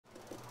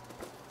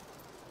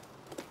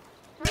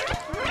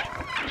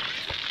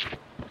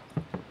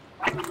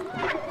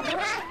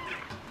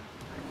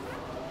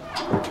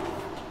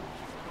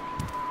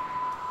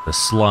The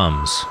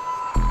slums.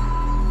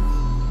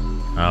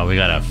 Oh, we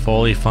got a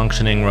fully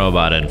functioning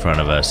robot in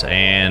front of us,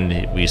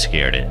 and we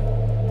scared it.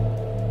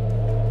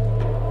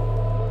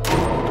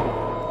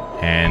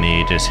 And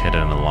he just hit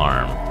an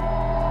alarm.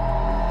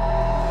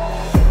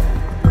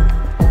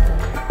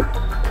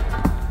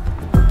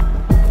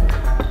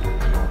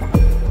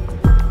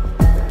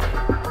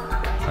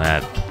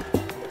 That.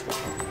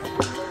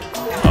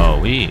 Oh,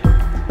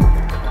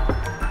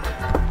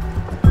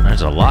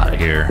 there's a lot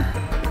here.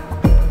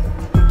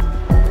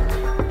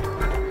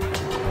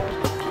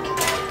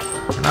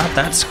 They're not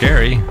that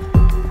scary.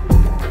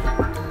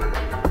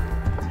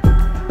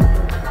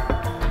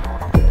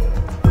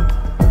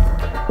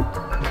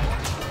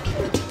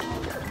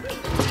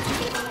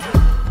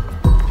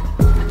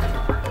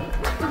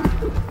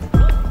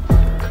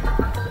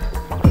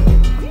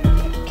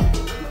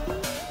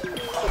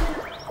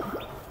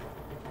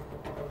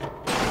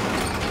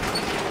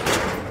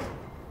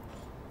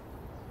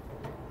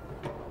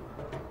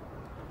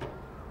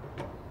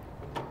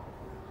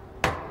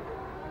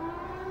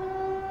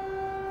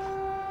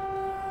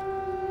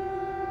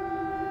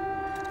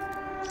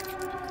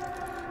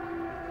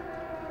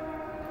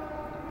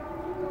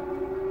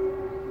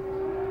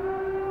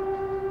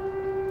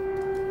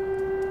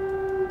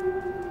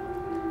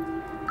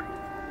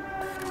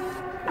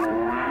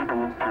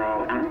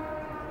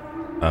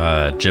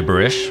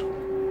 Gibberish.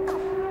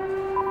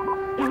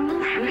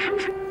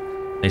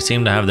 They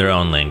seem to have their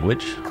own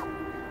language.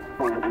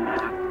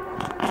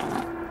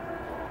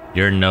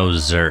 You're no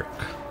Zerk.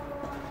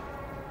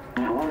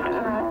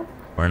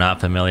 We're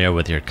not familiar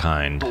with your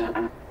kind.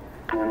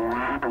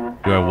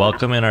 You are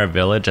welcome in our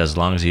village as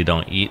long as you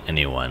don't eat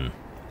anyone.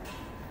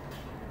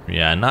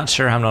 Yeah, I'm not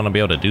sure how I'm gonna be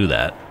able to do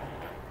that.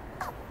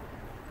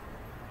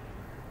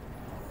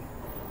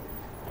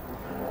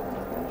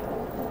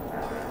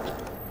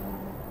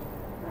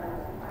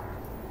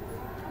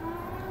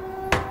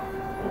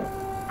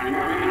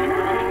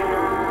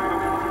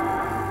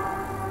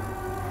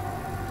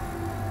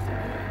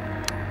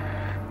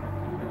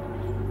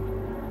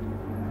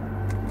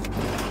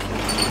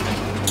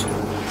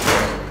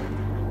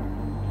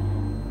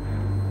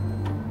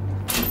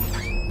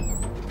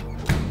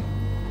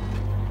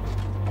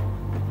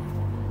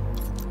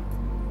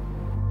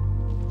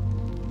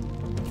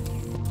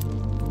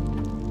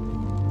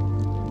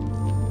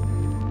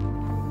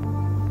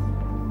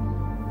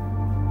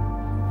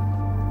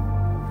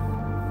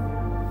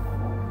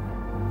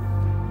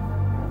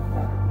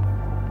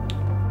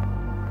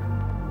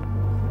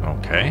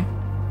 Okay.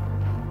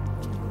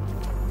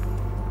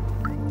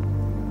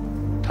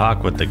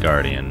 Talk with the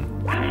Guardian.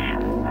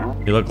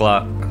 You look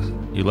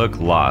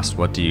lost.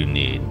 What do you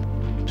need?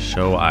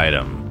 Show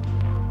item.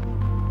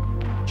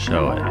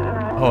 Show it.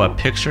 Oh, a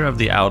picture of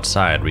the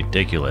outside.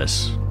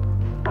 Ridiculous.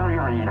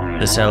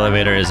 This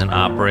elevator isn't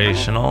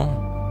operational.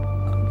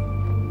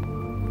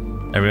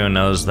 Everyone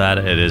knows that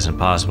it is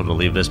impossible to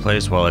leave this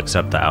place, well,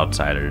 except the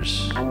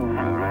outsiders.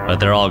 But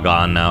they're all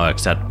gone now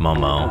except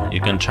Momo. You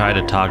can try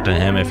to talk to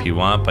him if you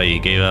want, but he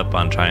gave up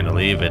on trying to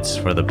leave. It's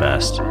for the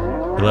best. He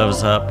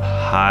lives up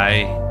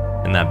high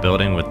in that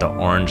building with the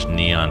orange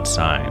neon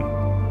sign.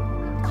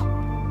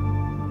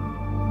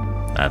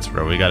 That's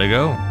where we gotta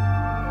go.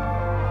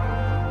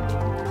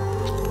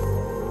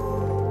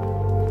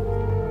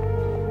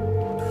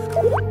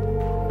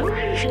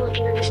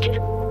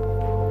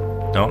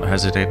 Don't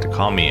hesitate to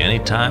call me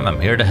anytime.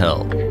 I'm here to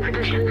help.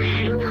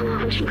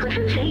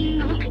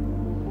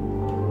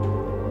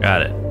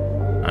 Got it.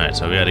 Alright,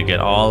 so we gotta get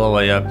all the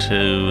way up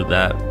to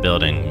that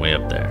building way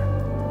up there.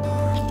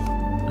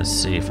 Let's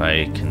see if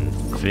I can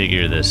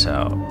figure this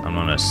out. I'm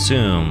gonna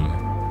assume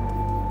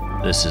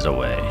this is a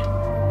way.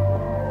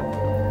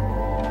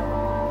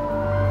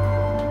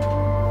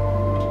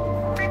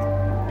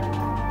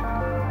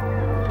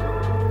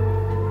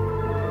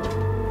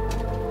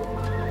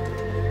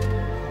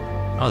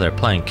 Oh, they're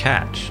playing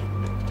catch.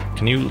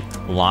 Can you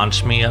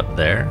launch me up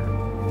there?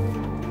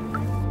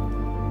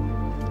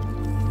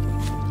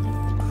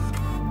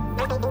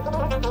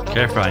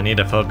 Careful, I need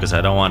to focus.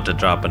 I don't want to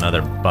drop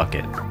another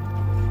bucket.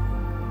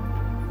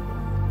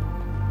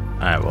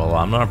 Alright, well,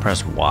 I'm gonna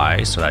press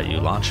Y so that you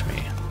launch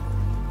me.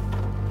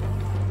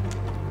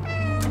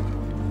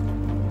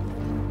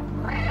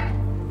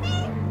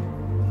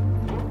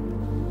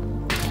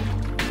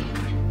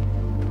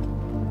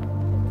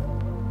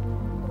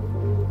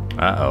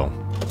 Uh-oh.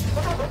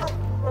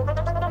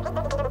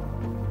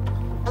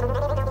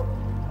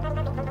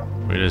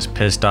 We just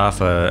pissed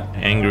off a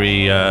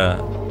angry,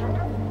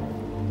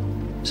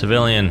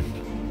 civilian.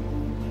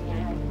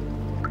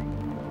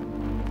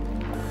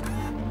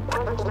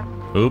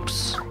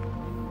 Oops.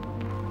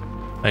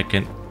 Hey,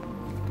 can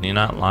you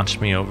not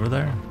launch me over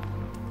there?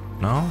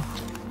 No?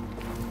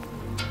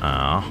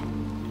 Oh.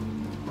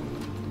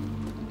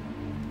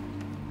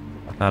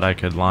 I thought I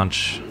could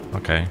launch.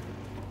 Okay.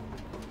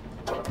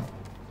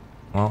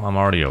 Well, I'm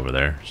already over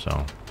there,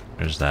 so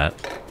there's that.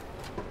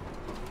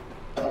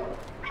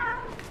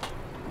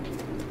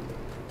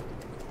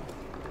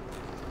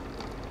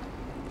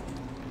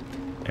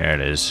 There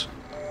it is.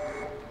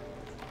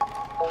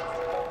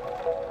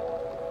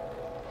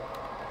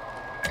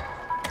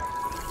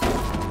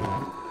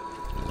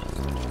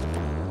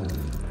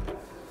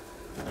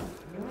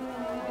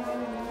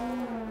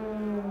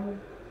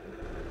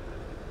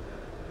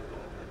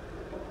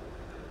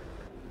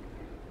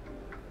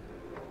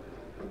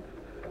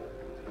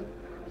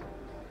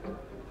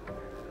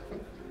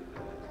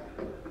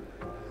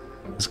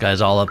 This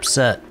guy's all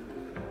upset.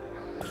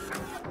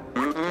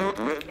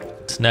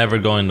 It's never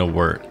going to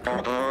work.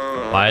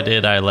 Why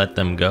did I let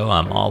them go?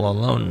 I'm all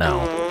alone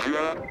now.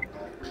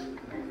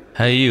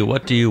 Hey you,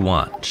 what do you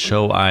want?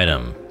 Show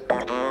item.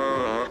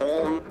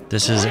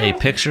 This is a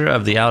picture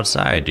of the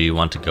outside. Do you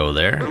want to go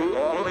there?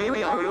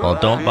 Well,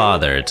 don't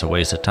bother. It's a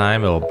waste of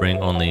time. It will bring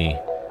only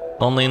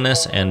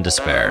loneliness and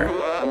despair.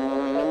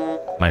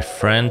 My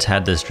friends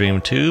had this dream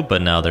too,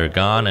 but now they're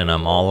gone and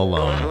I'm all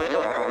alone.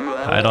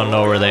 I don't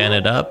know where they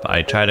ended up.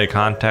 I tried to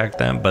contact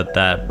them, but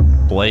that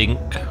blank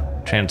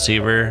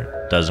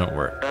transceiver doesn't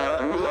work.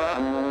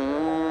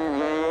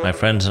 My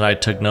friends and I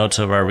took notes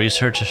of our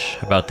research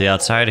about the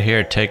outside.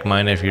 Here, take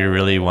mine if you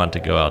really want to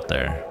go out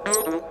there.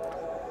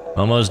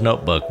 Momo's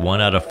notebook,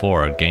 1 out of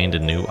 4, gained a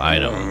new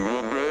item.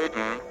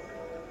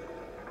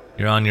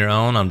 You're on your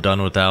own. I'm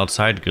done with the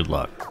outside. Good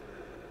luck.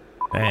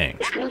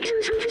 Thanks.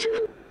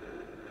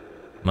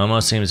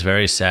 Momo seems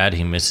very sad.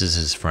 He misses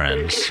his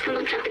friends.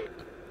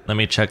 Let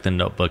me check the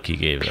notebook he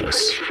gave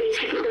us.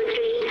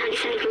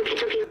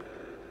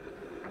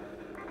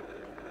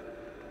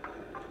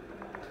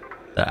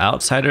 The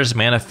Outsider's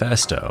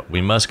Manifesto.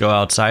 We must go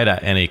outside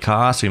at any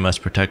cost. We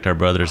must protect our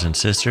brothers and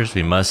sisters.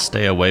 We must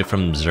stay away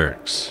from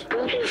Zerks.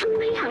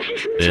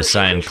 They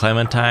assigned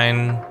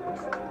Clementine,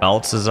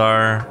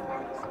 Balthazar,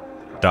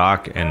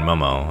 Doc, and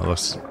Momo. It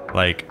looks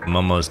like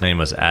Momo's name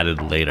was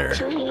added later.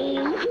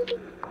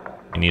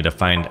 You need to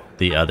find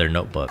the other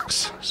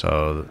notebooks.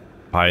 So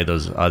probably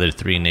those other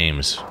 3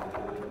 names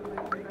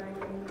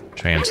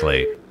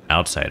translate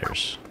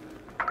outsiders.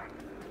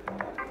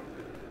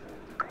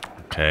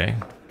 Okay.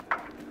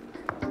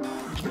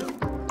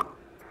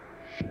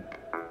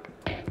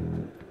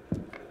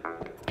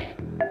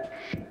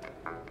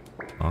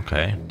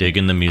 Okay,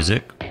 digging the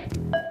music.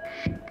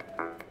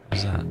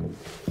 What's that?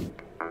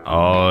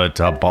 Oh, it's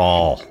a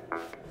ball.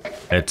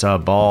 It's a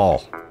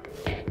ball.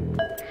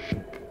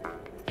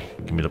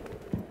 Give me the...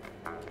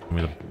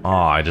 Oh,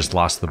 I just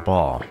lost the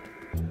ball.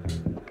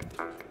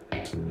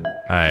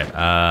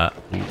 Alright,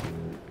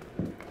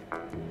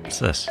 what's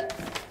this?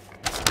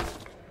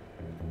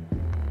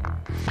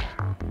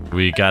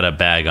 We got a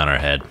bag on our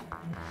head.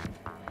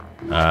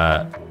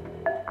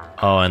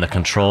 Oh, and the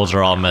controls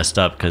are all messed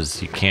up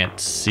because you can't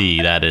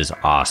see. That is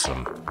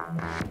awesome.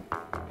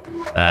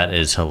 That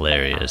is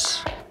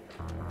hilarious.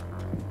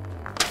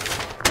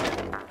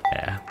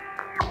 Yeah.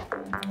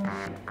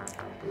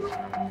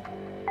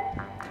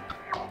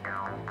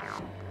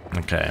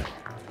 Okay.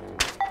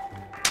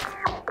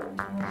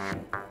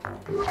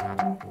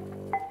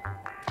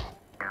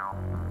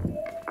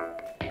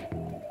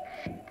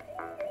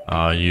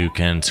 Oh, you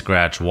can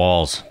scratch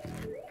walls.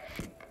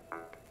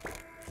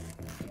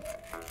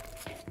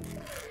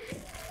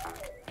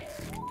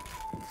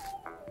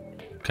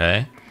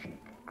 Okay.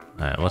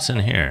 Alright, what's in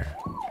here?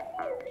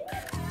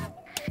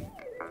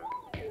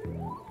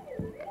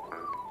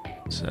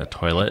 Is it a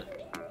toilet?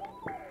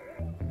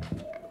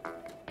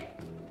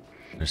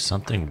 There's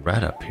something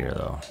red up here,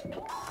 though.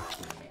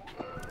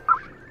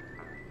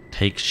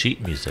 Take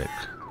sheet music.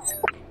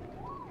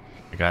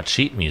 I got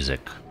sheet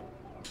music.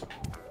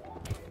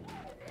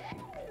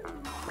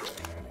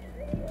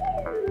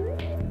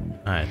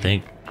 I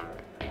think...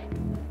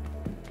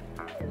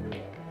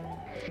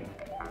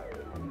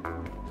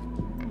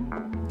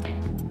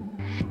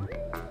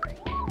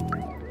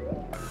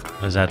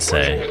 What does that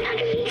say?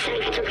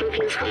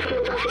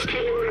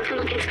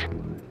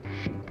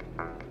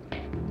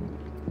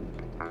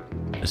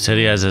 The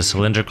city has a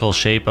cylindrical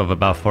shape of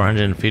about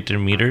 450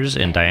 meters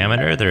in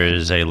diameter. There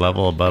is a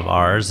level above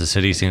ours. The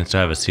city seems to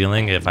have a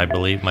ceiling. If I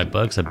believe my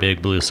books, a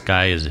big blue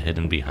sky is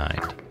hidden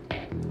behind.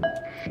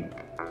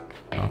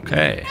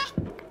 Okay.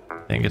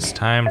 I think it's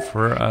time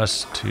for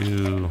us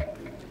to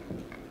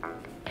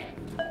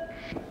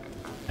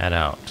head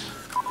out.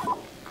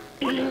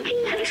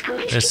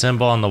 This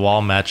symbol on the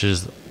wall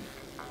matches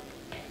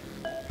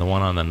the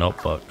one on the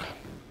notebook.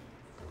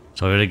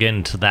 So we're gonna get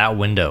into that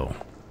window.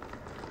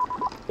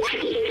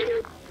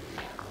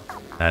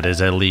 That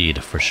is a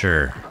lead for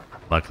sure.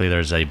 Luckily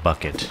there's a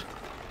bucket.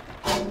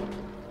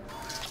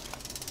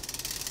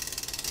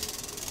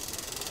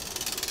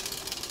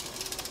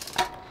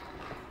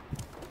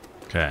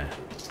 Okay.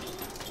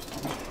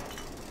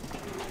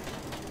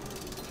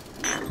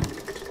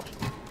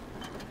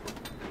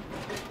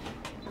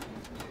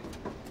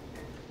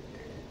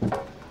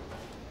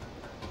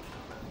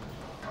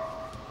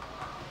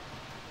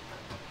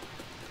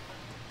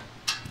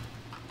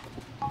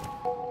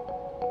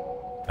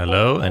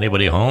 Hello?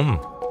 Anybody home?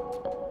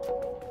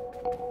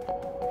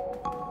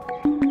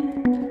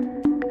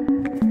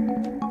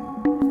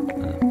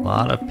 A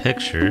lot of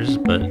pictures,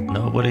 but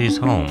nobody's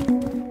home.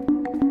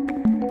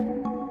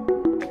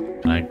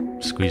 Can I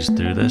squeeze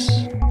through this?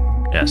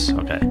 Yes,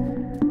 okay.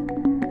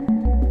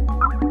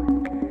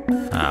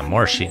 Ah,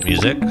 more sheet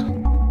music.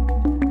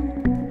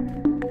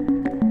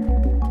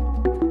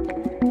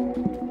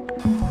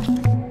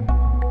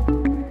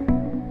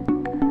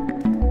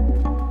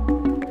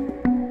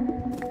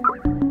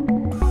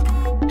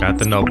 Got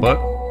the notebook.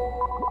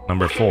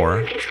 Number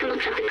 4.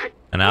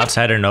 An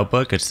outsider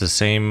notebook. It's the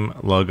same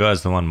logo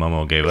as the one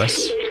Momo gave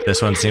us.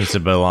 This one seems to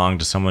belong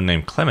to someone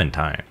named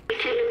Clementine.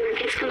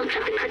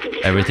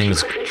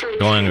 Everything's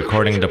going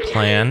according to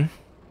plan.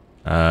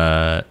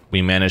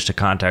 We managed to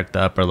contact the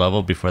upper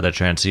level before the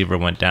transceiver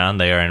went down.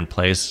 They are in a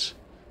place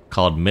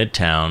called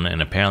Midtown,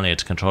 and apparently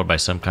it's controlled by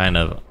some kind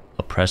of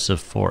oppressive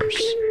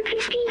force.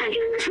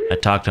 I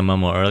talked to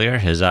Momo earlier.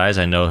 His eyes,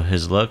 I know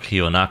his look.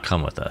 He will not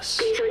come with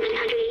us.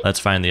 Let's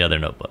find the other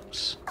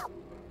notebooks.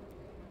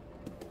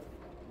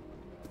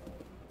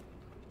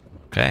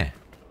 Okay.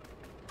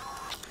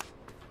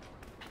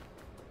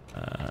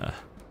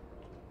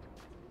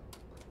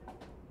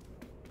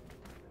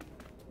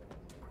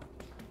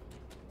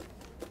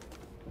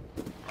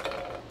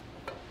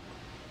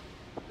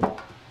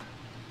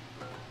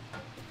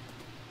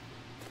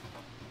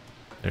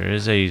 There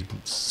is a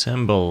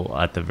symbol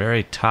at the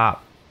very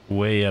top,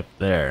 way up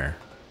there.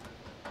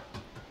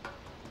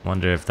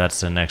 Wonder if that's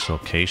the next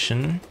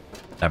location?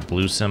 That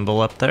blue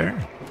symbol up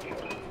there?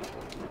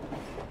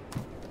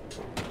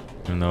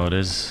 Even though it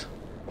is...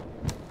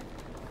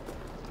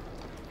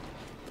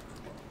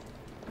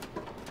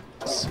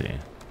 Let's see.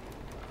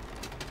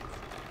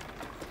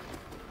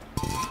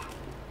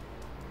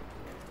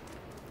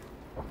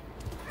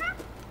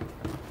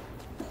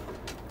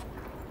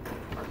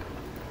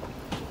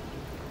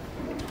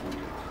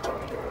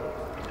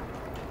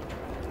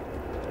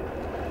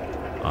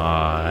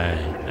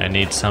 I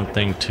need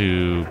something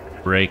to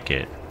break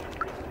it.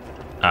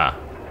 Ah,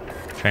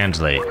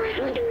 translate.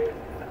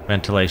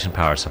 Ventilation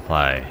power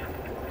supply.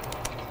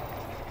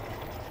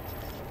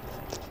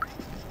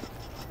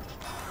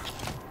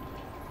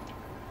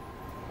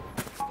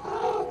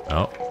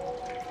 Oh.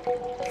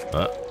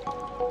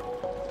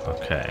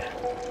 Okay.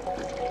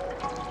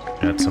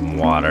 Got some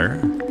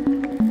water.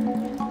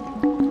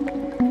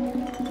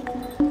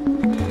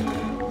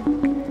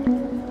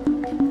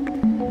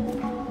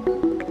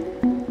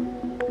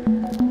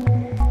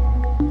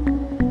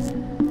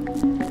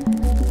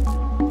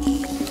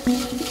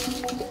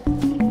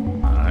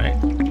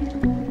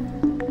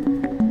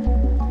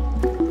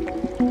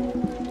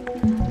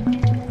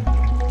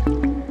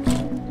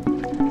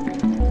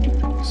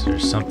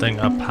 Something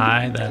up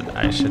high that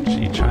I should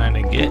be trying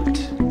to get.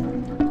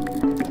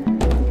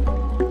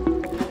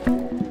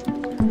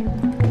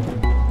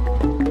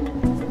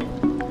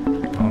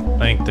 I don't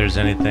think there's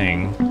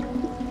anything.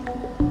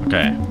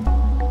 Okay.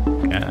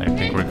 Yeah, I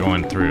think we're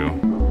going through.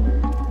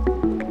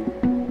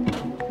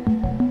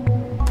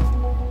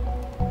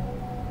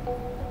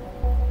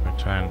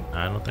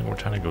 I don't think we're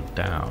trying to go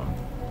down.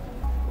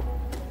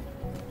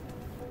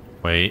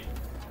 Wait.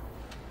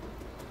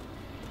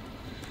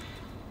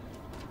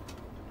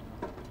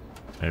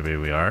 Maybe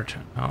we are.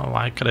 Oh,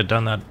 I could have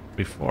done that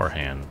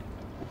beforehand.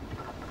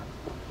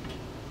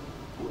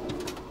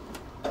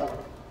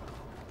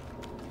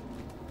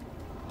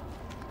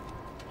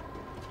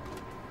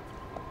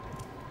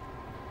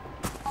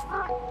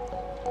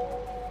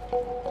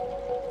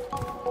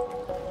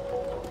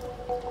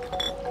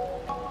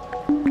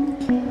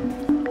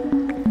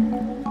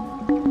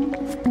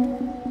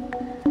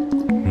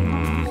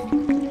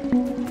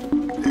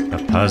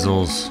 The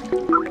puzzles.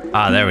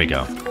 Ah, there we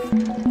go.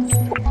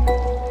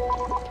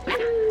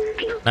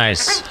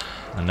 Nice.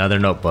 Another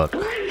notebook.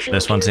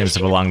 This one seems to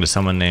belong to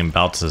someone named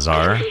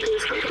Balthazar.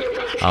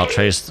 All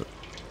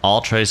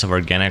trace of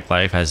organic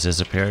life has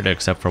disappeared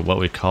except for what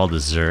we call the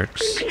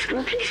Zerks.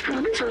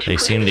 They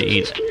seem to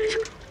eat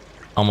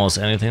almost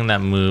anything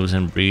that moves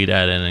and breed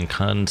at an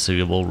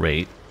inconceivable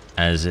rate,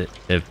 as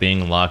if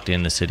being locked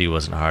in the city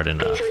wasn't hard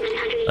enough.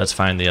 Let's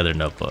find the other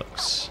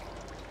notebooks.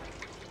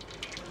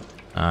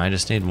 I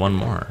just need one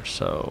more,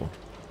 so...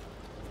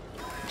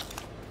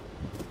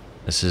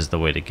 This is the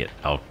way to get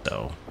out,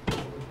 though.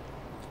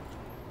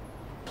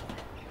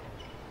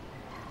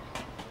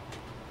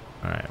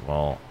 Alright,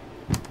 well...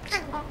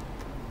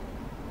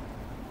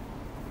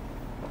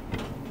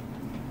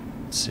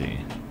 Let's see.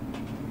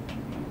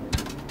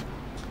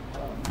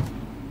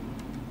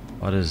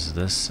 What is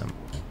this symbol?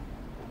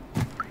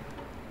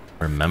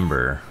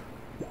 Remember.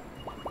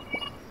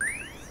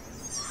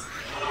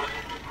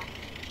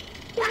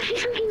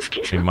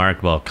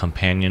 Remarkable,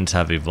 companions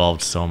have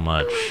evolved so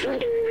much.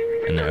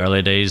 In the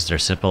early days, their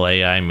simple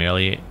AI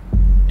merely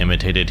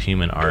imitated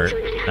human art.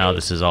 Now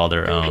this is all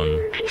their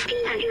own.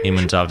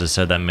 Humans often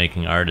said that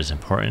making art is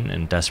important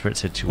in desperate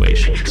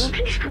situations.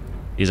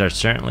 These are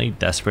certainly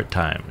desperate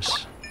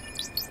times.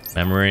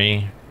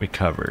 Memory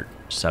recovered,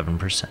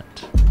 7%.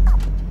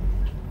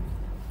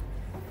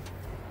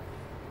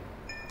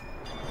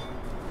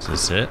 Is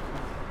this it?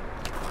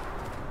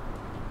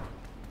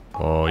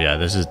 Oh yeah,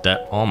 this is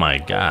oh my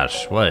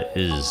gosh, what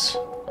is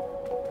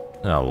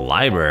a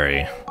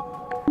library?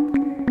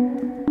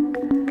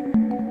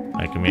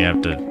 Making me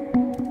have to...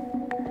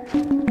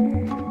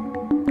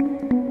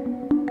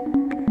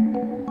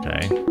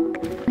 Okay.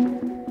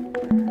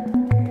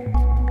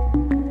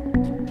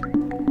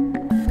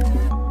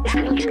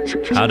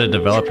 How to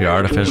develop your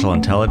artificial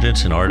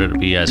intelligence in order to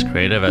be as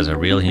creative as a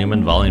real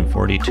human, volume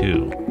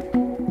 42.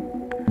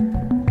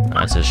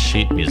 That's a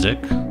sheet music.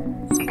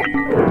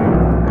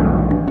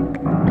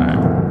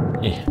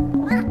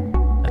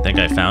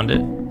 think I found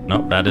it.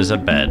 Nope, that is a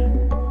bed.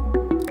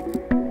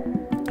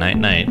 Night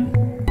night.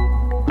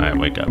 Alright,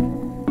 wake up.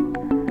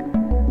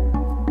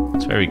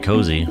 It's very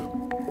cozy.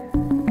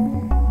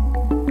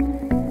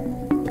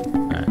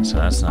 Alright, so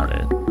that's not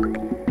it.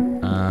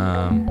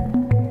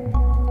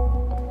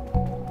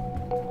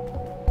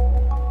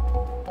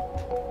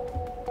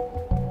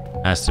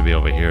 Has to be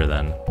over here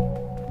then.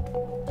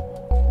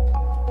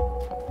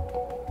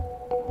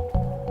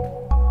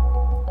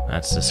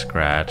 That's the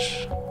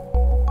scratch.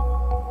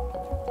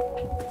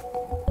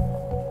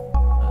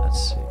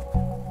 Let's see.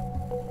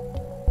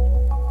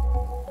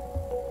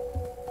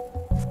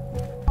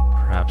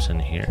 Perhaps in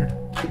here.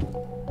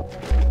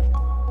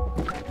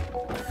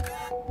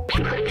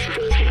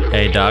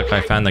 Hey Doc,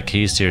 I found the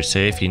keys to your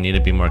safe. You need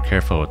to be more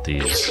careful with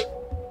these.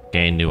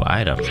 Gain new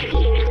item.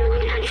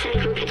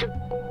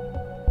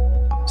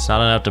 It's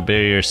not enough to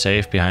bury your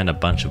safe behind a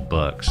bunch of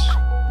books.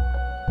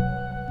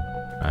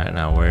 Alright,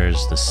 now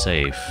where's the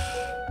safe?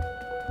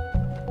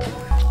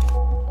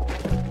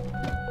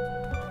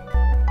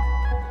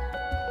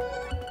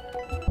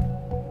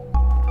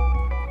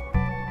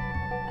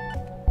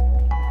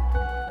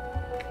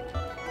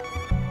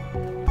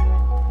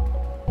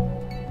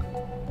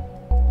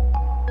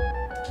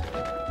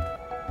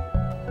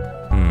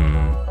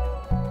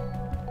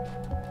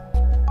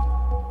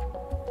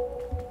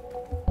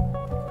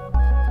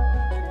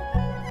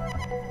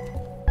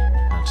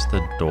 That's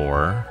the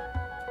door.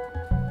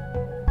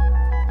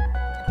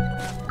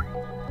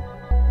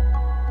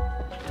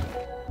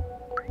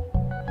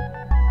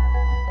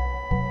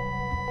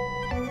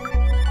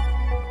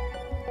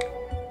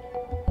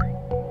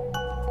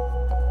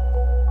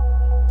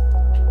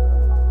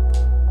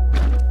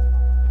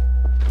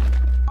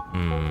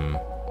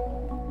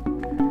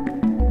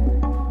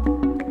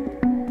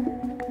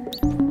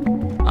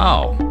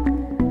 Oh.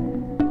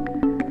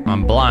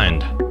 I'm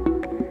blind.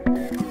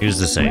 Use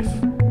the safe.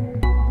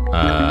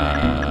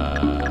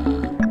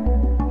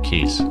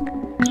 Keys.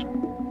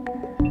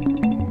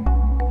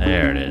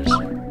 There it is.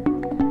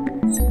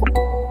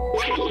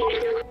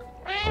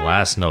 The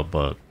last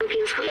notebook.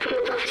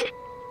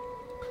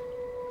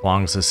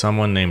 Belongs to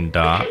someone named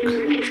Doc.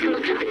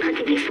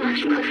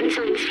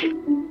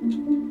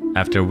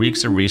 After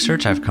weeks of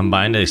research, I've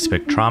combined a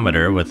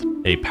spectrometer with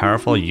a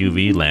powerful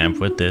UV lamp.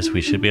 With this,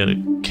 we should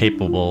be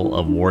capable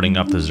of warding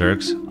off the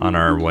Zerks on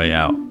our way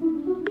out.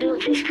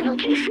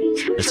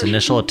 This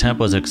initial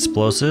attempt was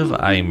explosive.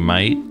 I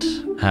might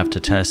have to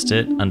test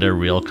it under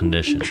real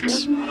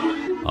conditions.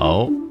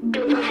 Oh.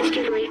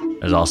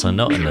 There's also a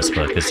note in this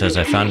book. It says,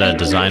 I found a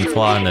design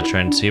flaw in the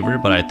transceiver,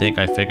 but I think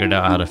I figured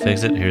out how to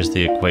fix it. Here's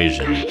the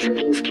equation.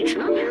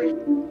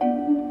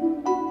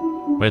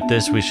 With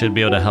this, we should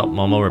be able to help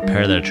Momo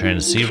repair their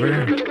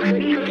transceiver.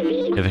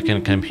 If it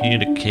can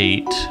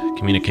communicate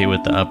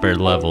with the upper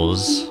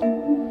levels,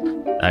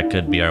 that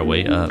could be our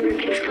way up.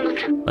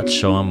 Let's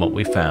show him what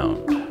we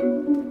found.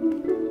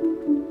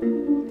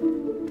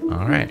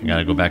 Alright,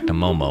 gotta go back to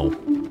Momo.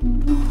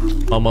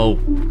 Momo!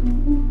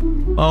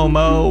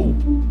 Momo!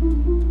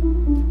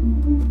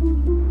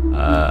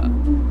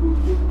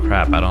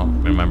 Crap, I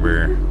don't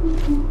remember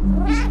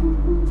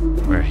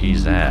where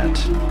he's at.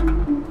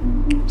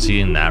 Is he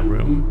in that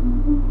room?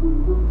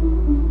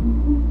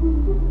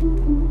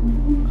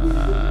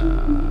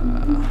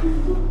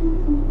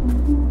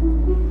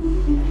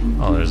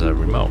 Oh, there's a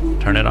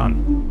remote. Turn it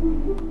on.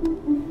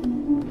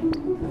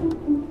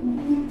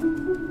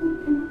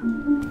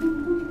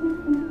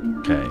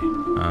 Okay.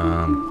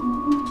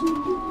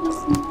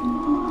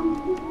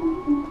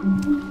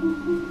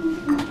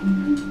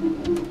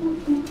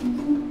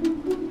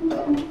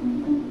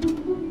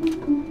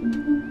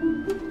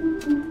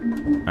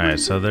 Alright,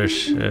 so there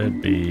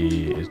should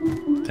be... I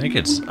think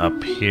it's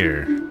up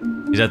here.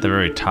 He's at the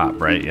very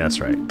top, right? Yeah, that's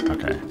right.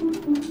 Okay.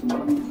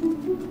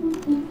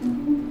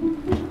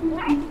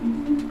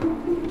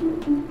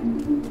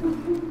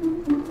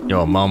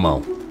 Yo,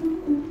 Momo.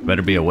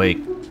 Better be awake.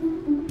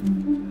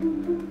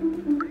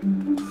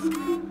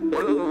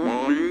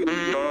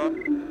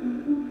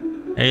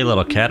 Hey,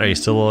 little cat, are you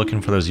still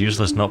looking for those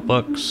useless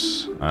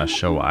notebooks?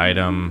 Show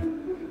item.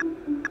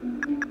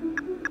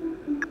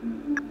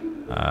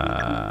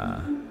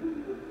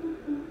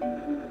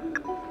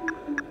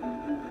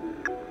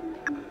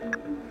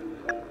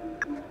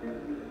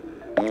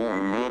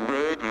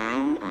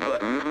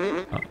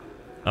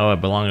 Oh,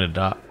 it belonged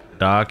to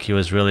Doc. He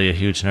was really a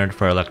huge nerd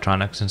for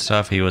electronics and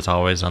stuff. He was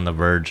always on the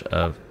verge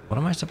of... What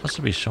am I supposed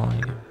to be showing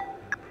you?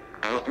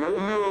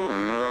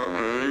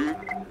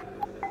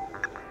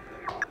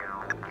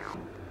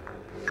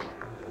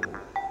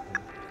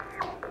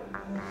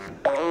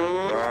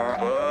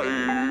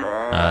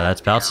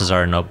 That's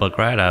Balthazar notebook,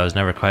 right? I was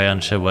never quite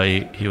unsure what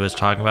he was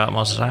talking about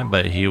most of the time,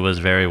 but he was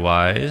very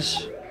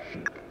wise.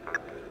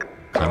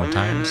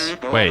 Sometimes.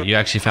 Wait, you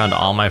actually found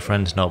all my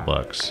friends'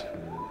 notebooks.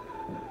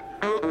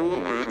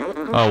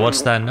 Oh,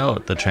 what's that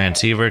note? The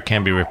transceiver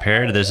can be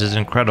repaired? This is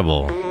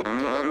incredible.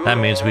 That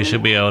means we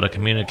should be able to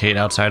communicate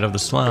outside of the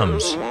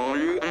slums.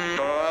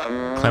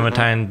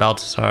 Clementine,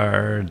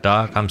 Balthazar,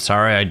 Doc, I'm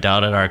sorry I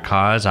doubted our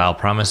cause. I'll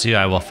promise you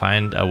I will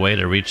find a way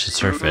to reach the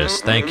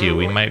surface. Thank you.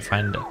 We might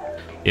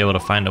be able to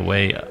find a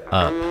way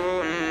up.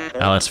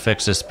 Now let's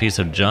fix this piece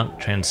of junk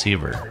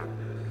transceiver.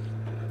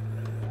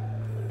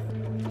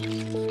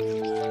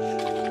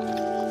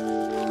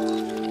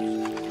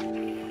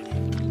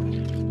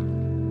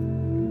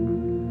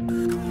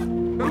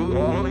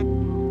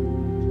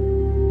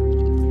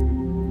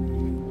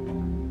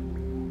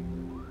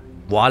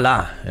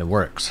 Voila, it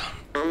works.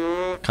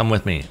 Come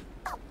with me.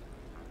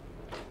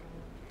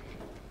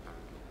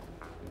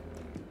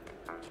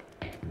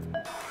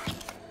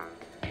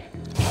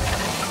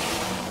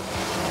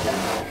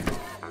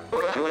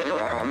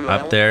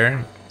 Up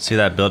there, see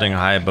that building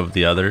high above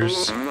the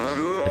others?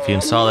 If you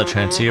install the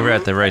transceiver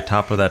at the very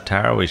top of that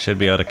tower, we should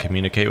be able to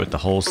communicate with the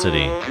whole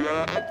city.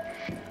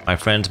 My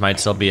friends might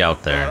still be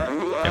out there.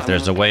 If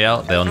there's a way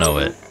out, they'll know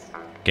it.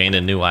 Gained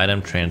a new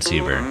item,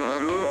 transceiver.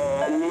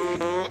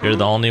 You're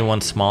the only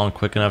one small and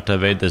quick enough to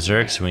evade the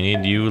Zerks. We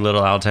need you,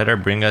 little outsider.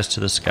 Bring us to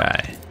the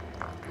sky.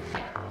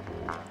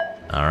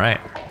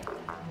 Alright.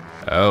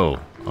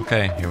 Oh,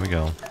 okay, here we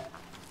go.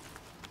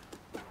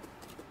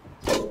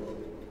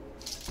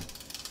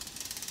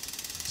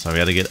 So we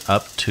gotta get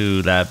up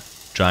to that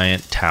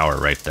giant tower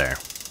right there.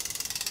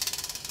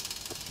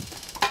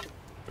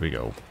 Here we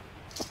go.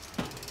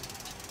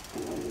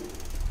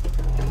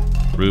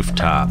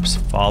 Rooftops.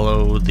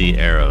 Follow the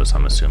arrows,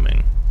 I'm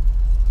assuming.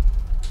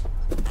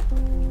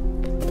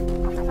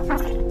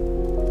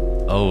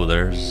 Oh,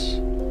 there's...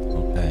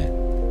 okay.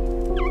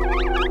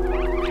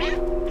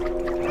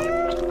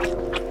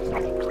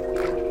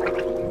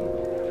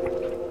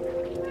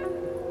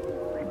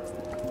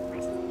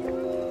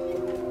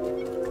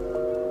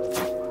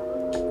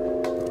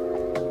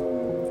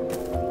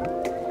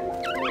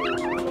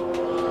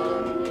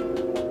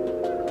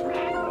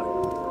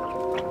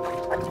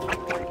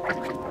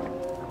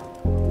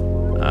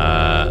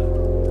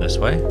 This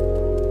way?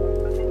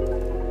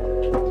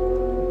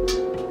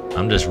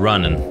 I'm just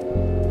running.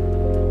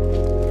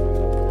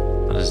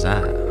 What is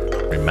that?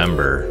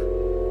 Remember.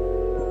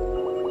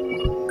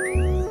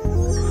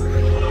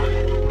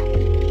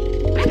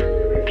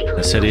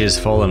 The city is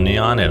full of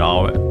neon. It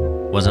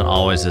wasn't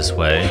always this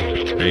way.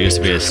 There used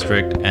to be a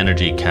strict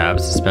energy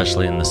caps,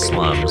 especially in the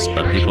slums,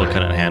 but people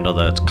couldn't handle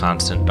the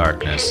constant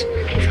darkness.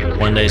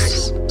 One day,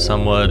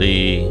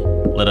 somebody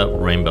lit up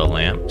rainbow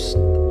lamps,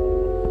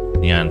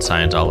 neon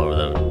signs all over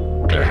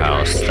their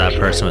house. That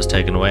person was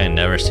taken away and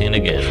never seen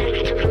again.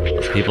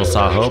 People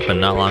saw hope,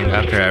 and not long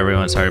after,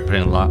 everyone started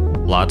putting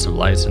lots of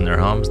lights in their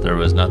homes. There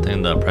was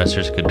nothing the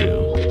oppressors could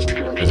do.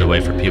 As a way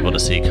for people to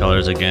see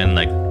colors again,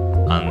 like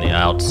on the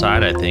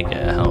outside, I think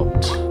it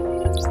helped.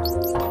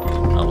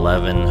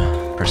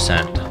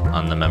 11%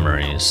 on the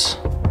memories.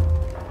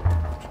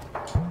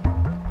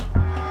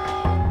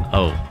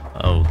 Oh,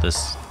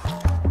 this.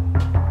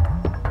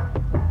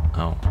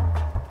 Oh.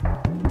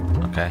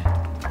 Okay.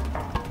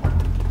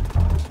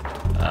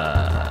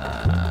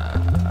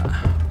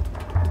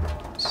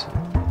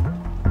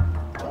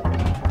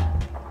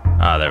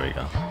 There we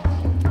go.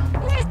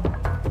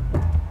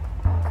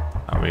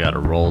 We gotta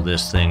roll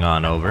this thing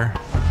on over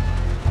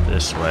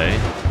this way.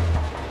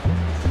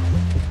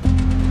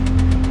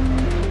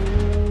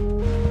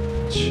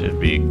 Should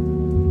be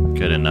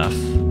good enough.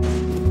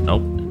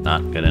 Nope,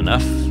 not good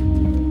enough.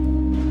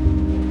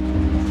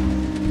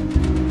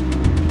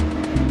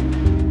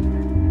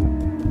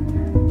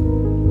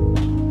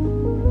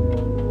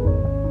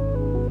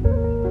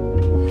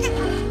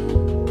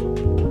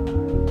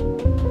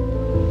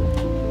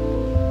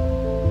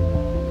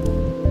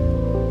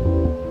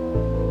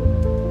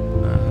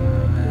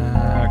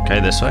 Okay,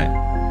 this way.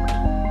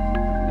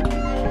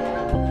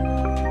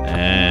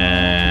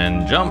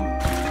 And jump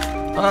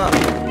up.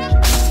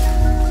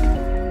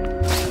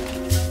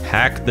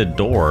 Hack the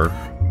door.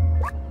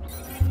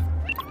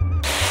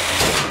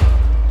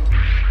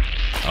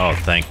 Oh,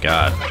 thank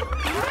God.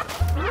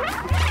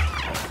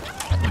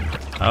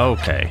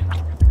 Okay.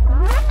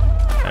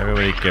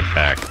 Everybody get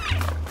back.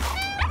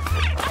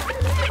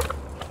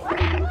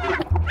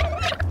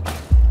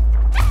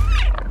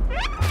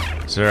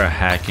 Is there a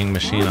hacking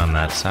machine on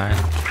that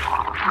side?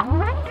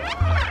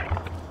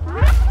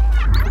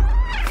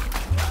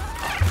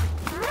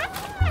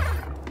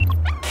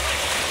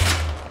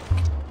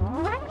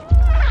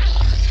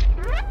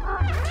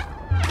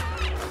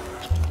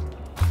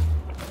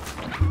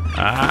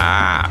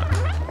 Ah!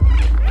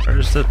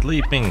 Where's that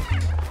leaping?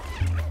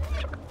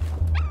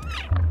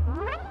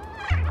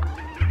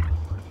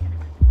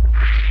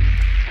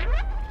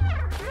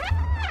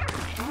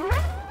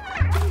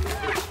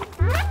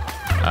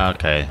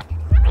 Okay.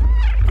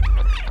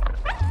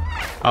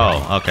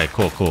 Oh, okay,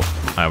 cool.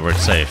 Alright, we're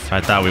safe. I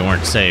thought we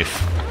weren't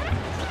safe.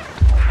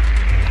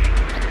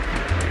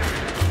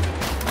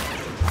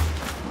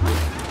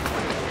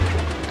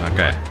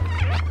 Okay.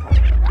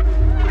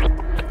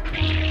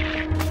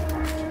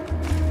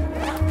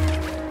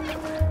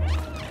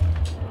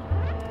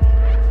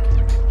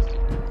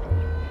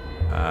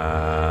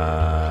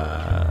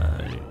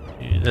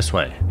 This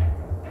way.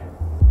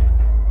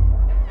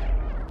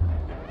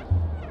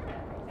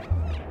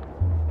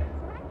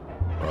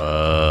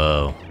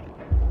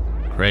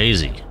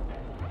 crazy.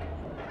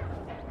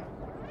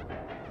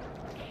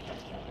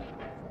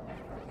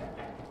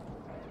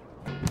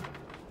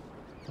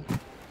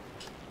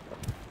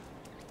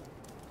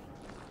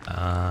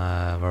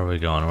 Where are we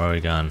going? Where are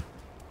we going?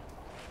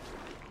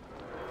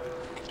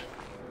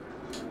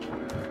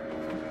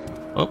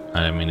 Oh,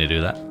 I didn't mean to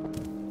do that.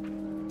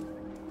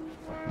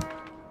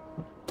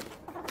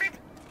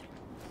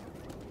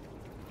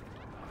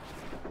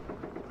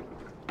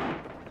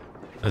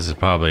 This is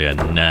probably a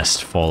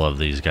nest full of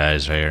these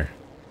guys right here.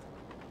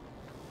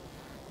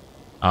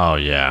 Oh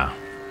yeah,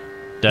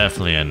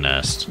 definitely a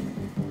nest.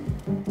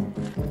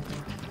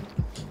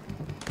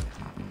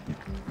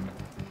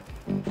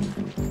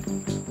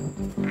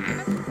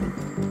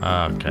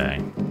 Okay.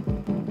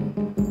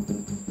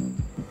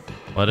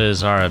 What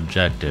is our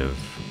objective?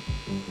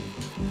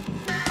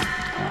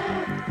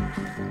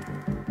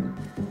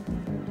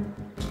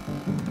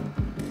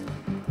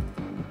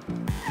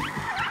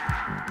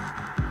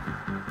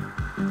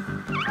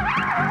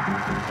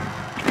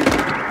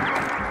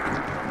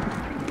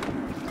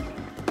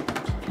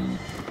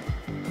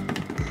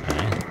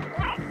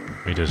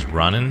 We just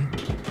running?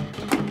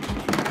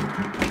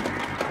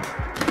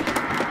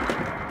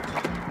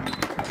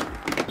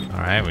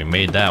 Alright, we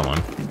made that one.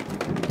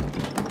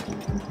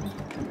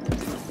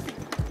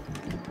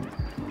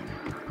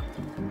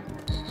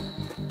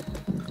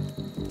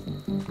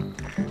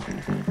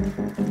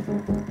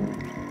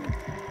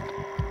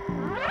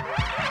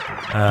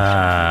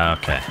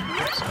 Okay.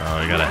 So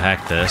we gotta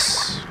hack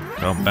this.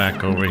 Go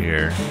back over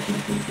here.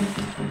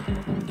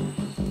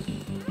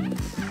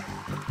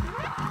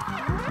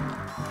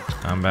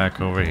 Come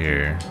back over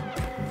here.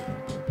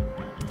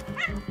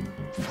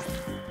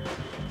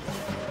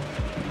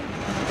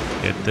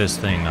 Get this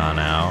thing on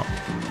out.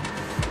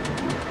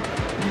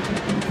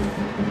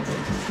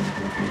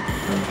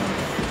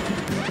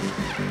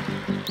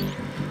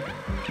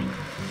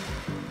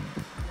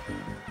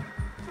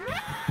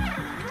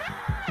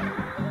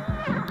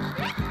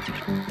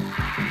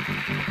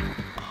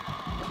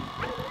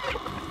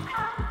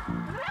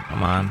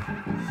 Come on.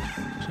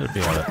 Should be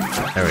able to.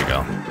 There we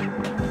go.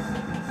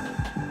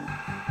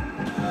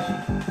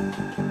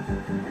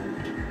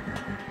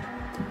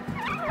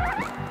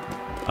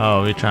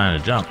 Oh, we're trying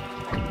to jump.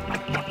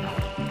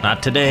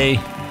 Not today.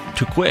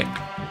 Too quick.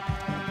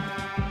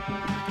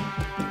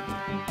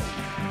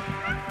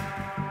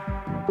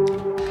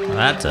 Well,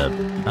 that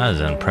is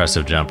an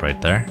impressive jump right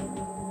there.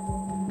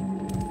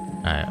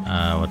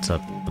 Alright, what's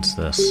up? What's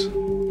this?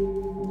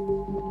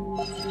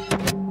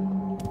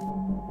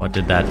 What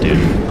did that do?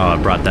 Oh,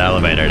 it brought the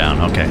elevator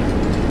down. Okay.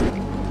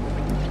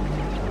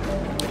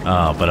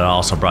 Oh, but it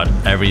also brought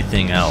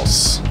everything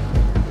else.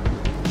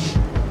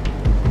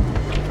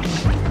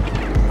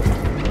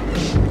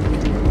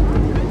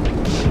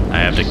 I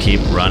have to keep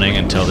running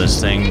until this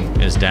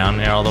thing is down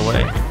there all the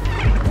way.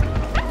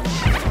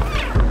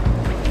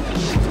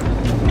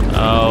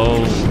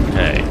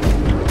 Okay.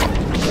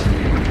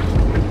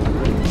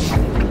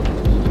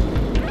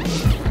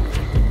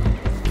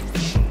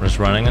 We're just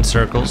running in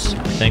circles.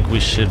 I think we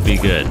should be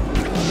good.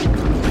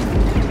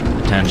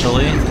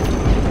 Potentially.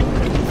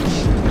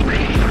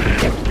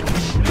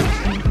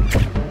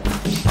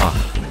 Oh.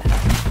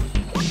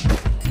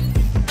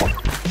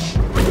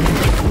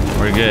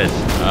 We're good.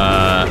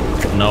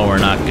 No, we're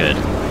not good.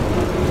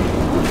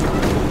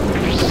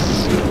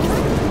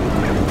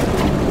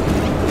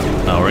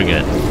 No, we're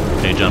good.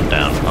 They jumped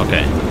down.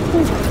 Okay.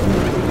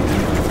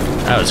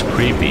 That was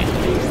creepy.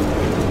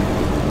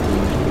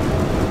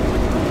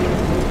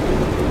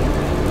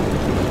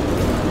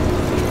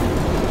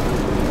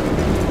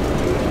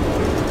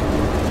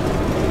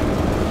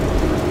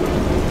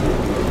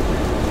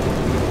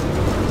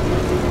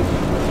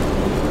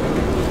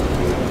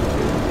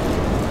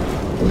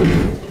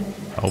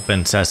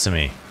 Open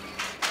sesame.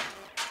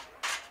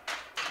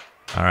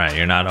 Alright,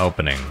 you're not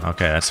opening.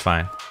 Okay, that's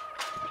fine.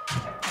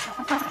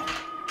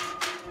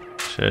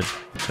 Should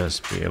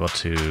just be able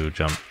to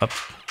jump up.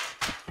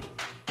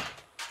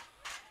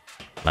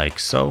 Like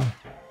so.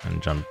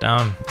 And jump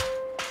down.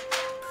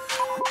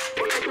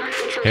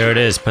 Here it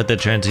is. Put the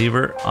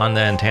transceiver on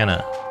the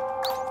antenna.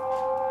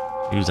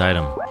 Use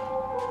item.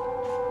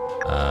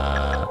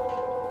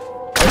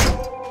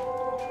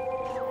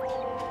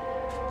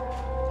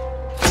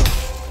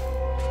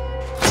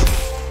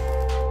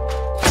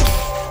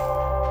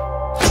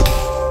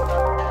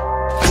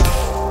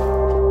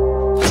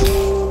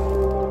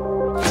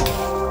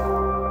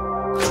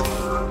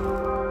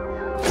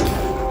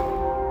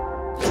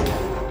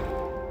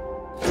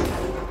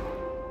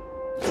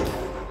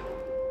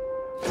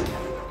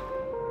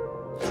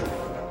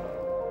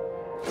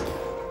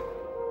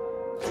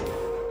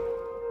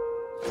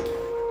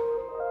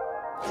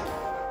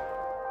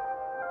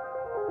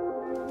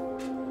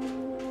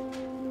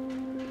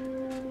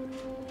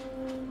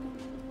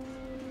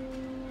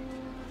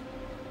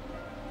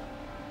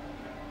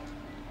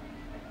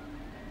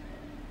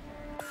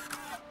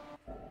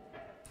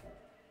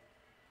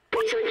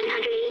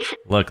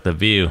 Look, the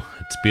view.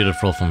 It's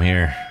beautiful from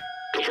here.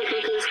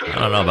 I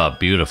don't know about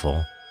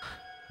beautiful.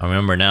 I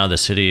remember now the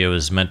city, it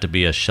was meant to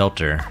be a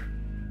shelter.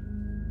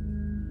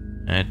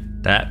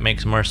 And that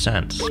makes more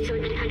sense.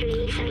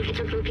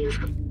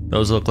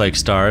 Those look like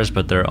stars,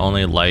 but they're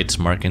only lights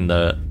marking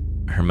the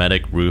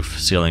hermetic roof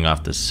sealing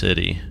off the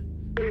city.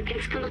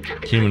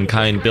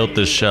 Humankind built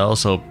this shell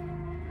to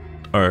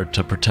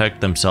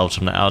protect themselves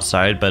from the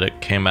outside, but it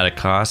came at a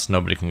cost.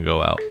 Nobody can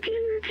go out.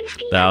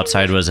 The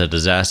outside was a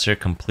disaster,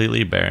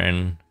 completely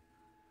barren,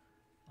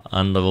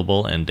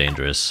 unlivable, and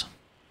dangerous.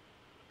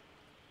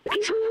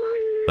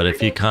 But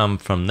if you come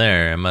from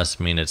there, it must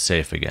mean it's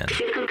safe again.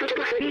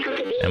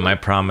 And my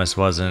promise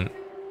wasn't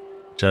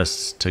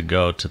just to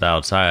go to the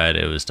outside,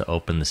 it was to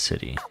open the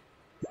city.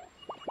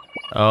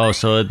 Oh,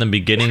 so at the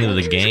beginning of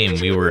the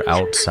game, we were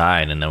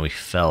outside and then we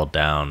fell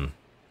down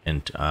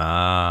into...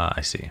 Ah,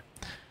 I see.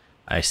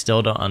 I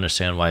still don't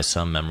understand why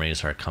some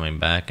memories are coming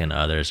back and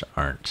others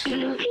aren't.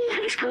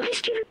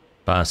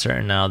 But I'm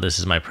certain now this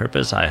is my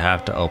purpose. I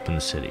have to open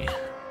the city.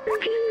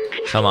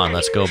 Come on,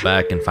 let's go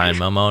back and find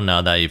Momo.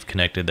 Now that you've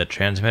connected the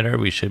transmitter,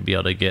 we should be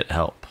able to get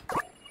help.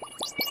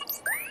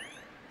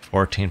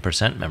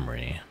 14%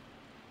 memory.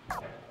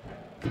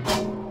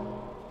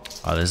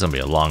 Oh, this is gonna be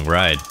a long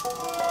ride.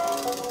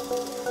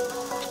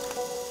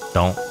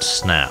 Don't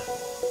snap.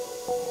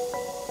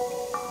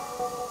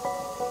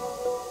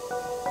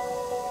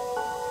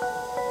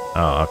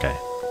 Oh, okay.